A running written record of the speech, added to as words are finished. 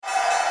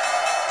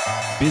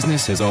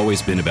Business has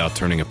always been about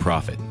turning a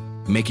profit,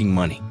 making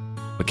money.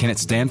 But can it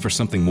stand for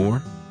something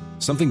more?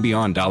 Something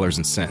beyond dollars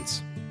and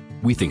cents?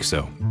 We think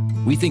so.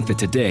 We think that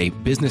today,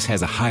 business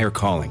has a higher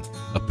calling,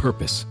 a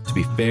purpose to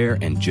be fair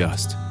and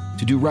just,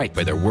 to do right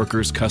by their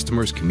workers,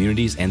 customers,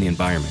 communities, and the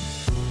environment.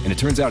 And it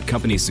turns out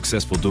companies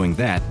successful doing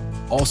that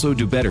also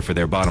do better for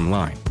their bottom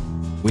line.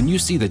 When you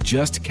see the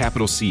Just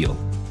Capital seal,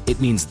 it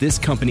means this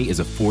company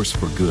is a force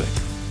for good.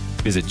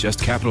 Visit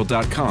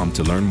justcapital.com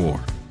to learn more.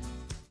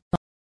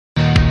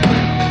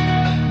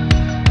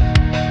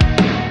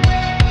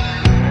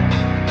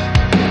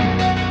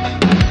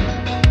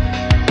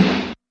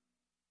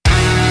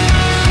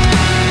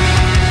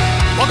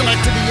 Welcome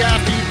back to the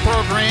Yaffe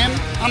program.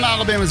 I'm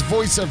Alabama's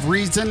voice of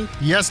reason.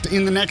 Yes,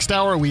 in the next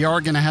hour, we are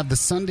going to have the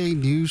Sunday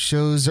News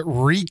Show's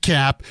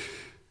recap.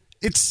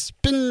 It's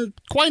been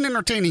quite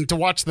entertaining to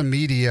watch the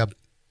media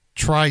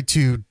try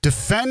to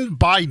defend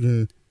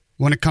Biden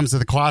when it comes to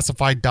the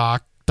classified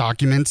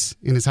documents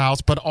in his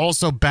house, but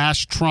also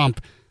bash Trump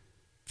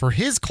for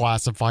his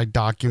classified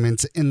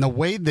documents in the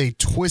way they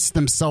twist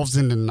themselves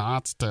into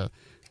knots to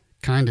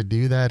kind of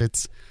do that.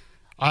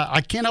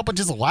 I can't help but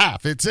just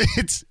laugh.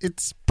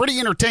 It's pretty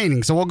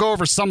entertaining. So we'll go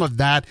over some of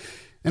that.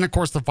 And, of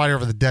course, the fight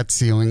over the debt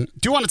ceiling.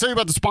 Do want to tell you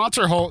about the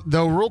sponsor,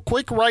 though, real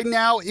quick. Right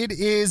now, it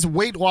is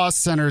Weight Loss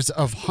Centers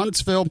of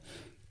Huntsville.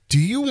 Do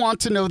you want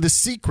to know the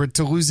secret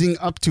to losing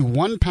up to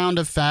 1 pound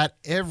of fat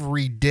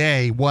every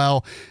day?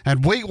 Well,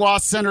 at Weight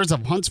Loss Centers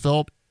of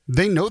Huntsville,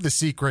 they know the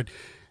secret.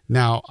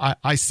 Now,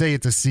 I say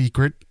it's a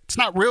secret. It's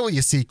not really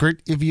a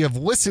secret. If you have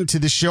listened to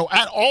the show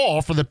at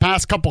all for the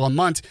past couple of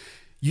months,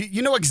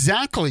 you know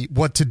exactly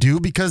what to do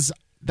because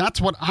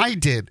that's what I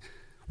did.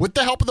 With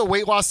the help of the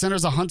Weight Loss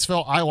Centers of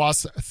Huntsville, I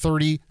lost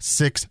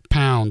 36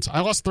 pounds.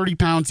 I lost 30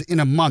 pounds in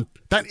a month.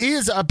 That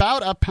is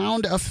about a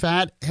pound of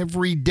fat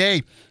every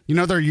day. You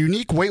know, their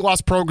unique weight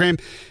loss program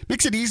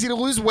makes it easy to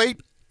lose weight,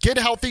 get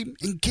healthy,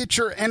 and get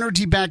your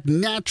energy back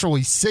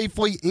naturally,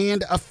 safely,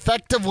 and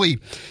effectively.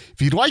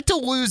 If you'd like to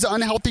lose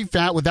unhealthy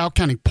fat without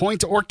counting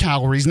points or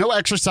calories, no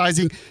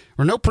exercising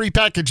or no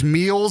prepackaged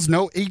meals,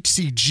 no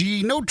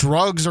HCG, no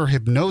drugs or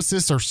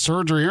hypnosis or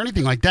surgery or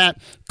anything like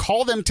that,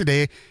 call them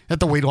today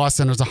at the Weight Loss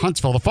Centers of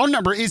Huntsville. The phone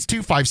number is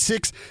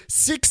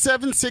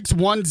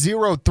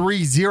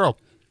 256-676-1030.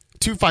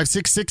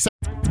 256-676.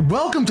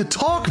 Welcome to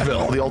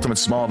Talkville, the ultimate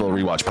Smallville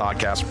rewatch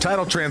podcast.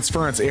 Title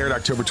Transference aired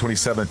October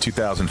 27,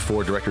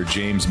 2004. Director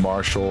James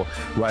Marshall,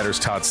 writers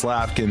Todd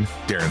Slavkin,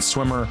 Darren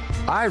Swimmer.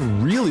 I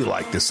really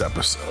like this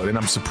episode, and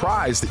I'm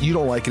surprised that you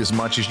don't like it as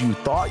much as you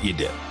thought you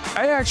did.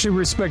 I actually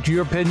respect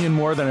your opinion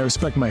more than I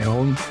respect my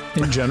own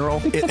in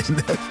general.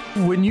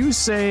 When you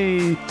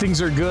say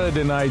things are good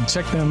and I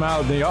check them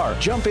out, they are.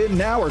 Jump in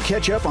now or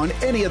catch up on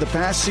any of the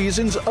past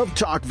seasons of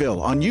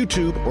Talkville on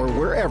YouTube or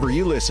wherever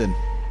you listen.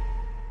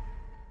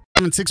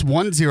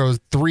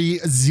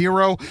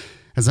 761-1030.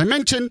 As I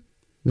mentioned,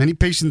 many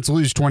patients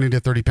lose 20 to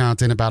 30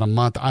 pounds in about a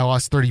month. I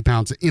lost 30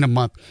 pounds in a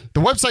month.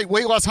 The website,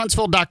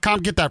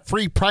 weightlosshuntsville.com. Get that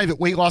free private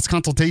weight loss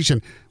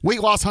consultation.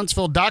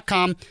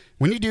 weightlosshuntsville.com.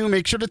 When you do,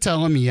 make sure to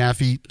tell them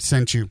Yaffe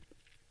sent you.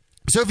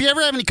 So if you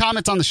ever have any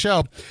comments on the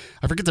show,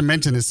 I forget to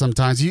mention this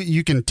sometimes,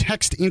 you can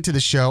text into the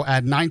show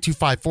at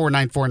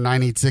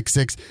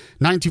 925-494-9866,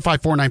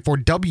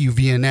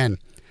 925-494-WVNN.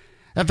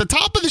 At the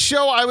top of the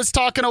show, I was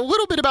talking a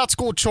little bit about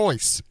school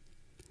choice.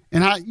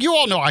 And you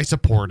all know I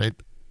support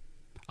it.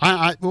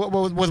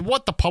 With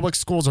what the public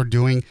schools are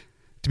doing,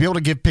 to be able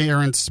to give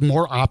parents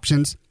more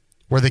options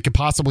where they could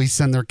possibly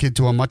send their kid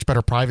to a much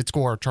better private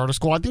school or a charter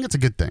school, I think it's a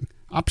good thing.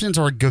 Options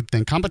are a good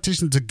thing.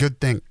 Competition's a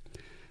good thing.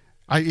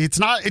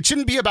 It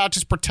shouldn't be about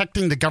just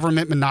protecting the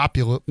government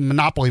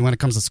monopoly when it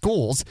comes to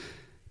schools.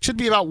 It should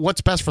be about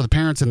what's best for the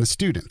parents and the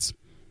students.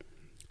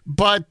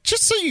 But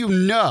just so you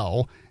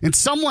know, and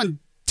someone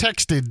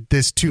texted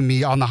this to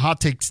me on the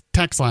Hot Takes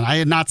text line. I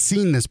had not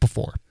seen this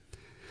before.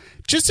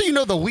 Just so you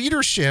know, the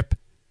leadership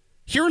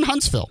here in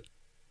Huntsville,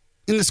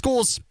 in the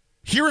schools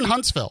here in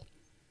Huntsville,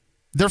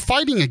 they're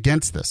fighting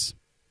against this.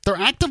 They're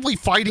actively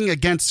fighting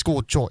against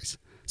school choice.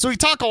 So we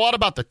talk a lot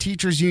about the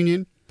teachers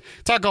union,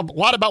 talk a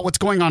lot about what's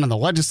going on in the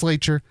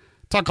legislature,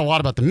 talk a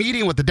lot about the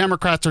media, what the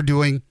Democrats are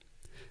doing.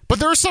 But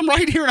there are some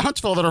right here in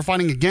Huntsville that are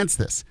fighting against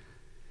this.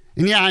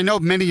 And yeah, I know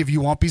many of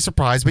you won't be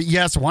surprised, but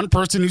yes, one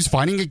person who's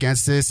fighting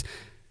against this,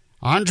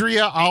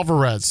 Andrea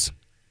Alvarez,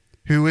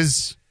 who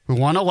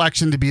won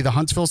election to be the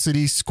Huntsville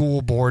City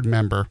School Board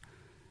member,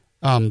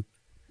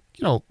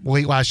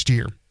 late last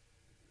year.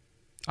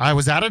 I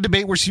was at a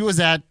debate where she was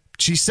at.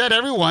 She said to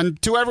everyone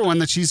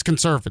that she's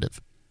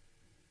conservative.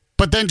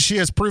 But then she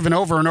has proven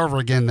over and over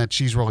again that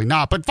she's really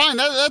not. But fine,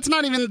 that's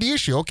not even the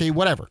issue. Okay,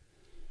 whatever.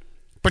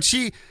 But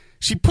she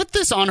put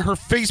this on her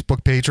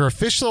Facebook page, her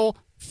official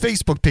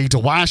Facebook page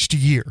last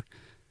year.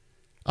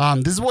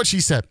 This is what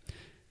she said.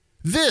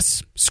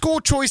 This school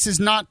choice is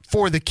not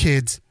for the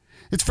kids.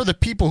 It's for the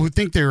people who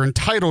think they're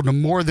entitled to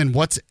more than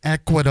what's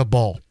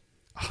equitable.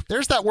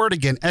 There's that word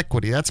again,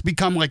 equity. That's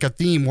become like a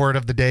theme word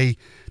of the day,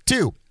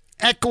 too.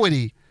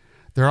 Equity.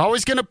 They're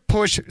always going to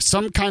push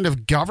some kind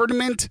of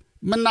government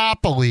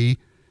monopoly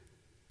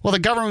Well, the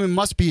government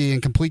must be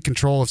in complete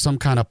control of some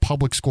kind of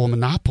public school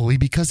monopoly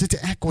because it's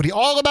equity,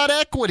 all about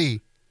equity.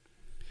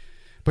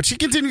 But she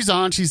continues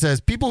on. She says,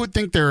 people who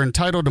think they're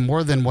entitled to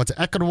more than what's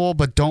equitable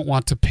but don't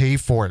want to pay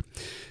for it.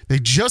 They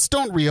just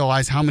don't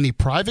realize how many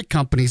private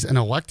companies and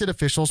elected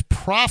officials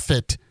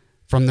profit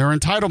from their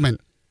entitlement.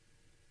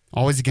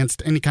 Always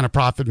against any kind of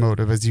profit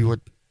motive, as you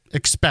would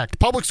expect.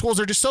 Public schools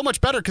are just so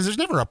much better because there's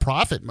never a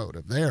profit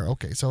motive there.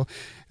 Okay, so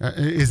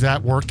is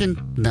that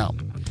working? No.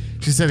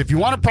 She said, if you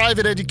want a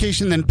private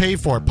education, then pay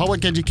for it.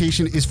 Public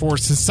education is for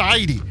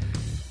society.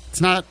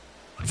 It's not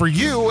for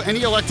you.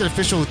 Any elected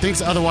official who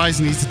thinks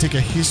otherwise needs to take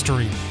a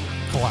history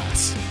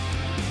class.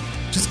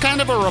 Just kind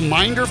of a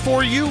reminder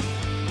for you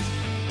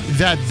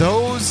that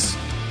those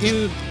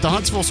in the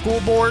Huntsville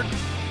School Board,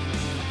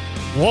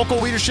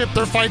 local leadership,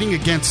 they're fighting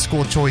against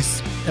school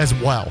choice as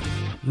well.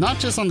 Not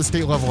just on the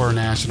state level or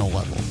national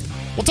level.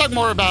 We'll talk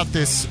more about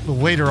this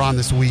later on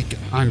this week,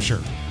 I'm sure.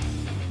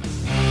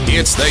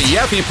 It's the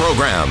Yappy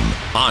Program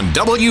on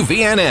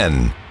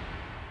WVNN.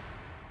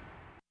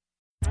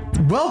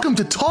 Welcome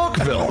to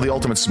Talkville, the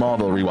ultimate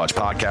Smallville rewatch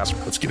podcast.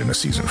 Let's get into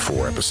season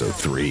 4, episode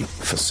 3,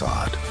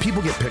 Facade.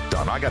 People get picked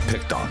on. I got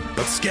picked on.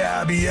 But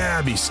Scabby,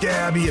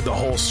 the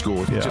whole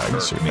school. Yeah,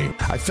 just hurt me.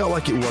 I felt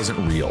like it wasn't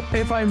real.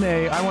 If I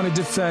may, I want to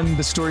defend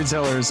the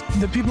storytellers.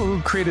 The people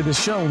who created the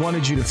show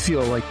wanted you to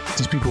feel like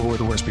these people were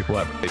the worst people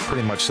ever. They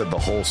pretty much said the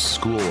whole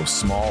school of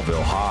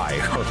Smallville High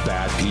are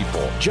bad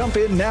people. Jump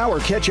in now or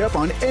catch up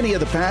on any of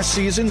the past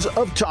seasons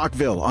of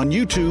Talkville on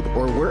YouTube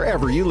or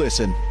wherever you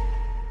listen.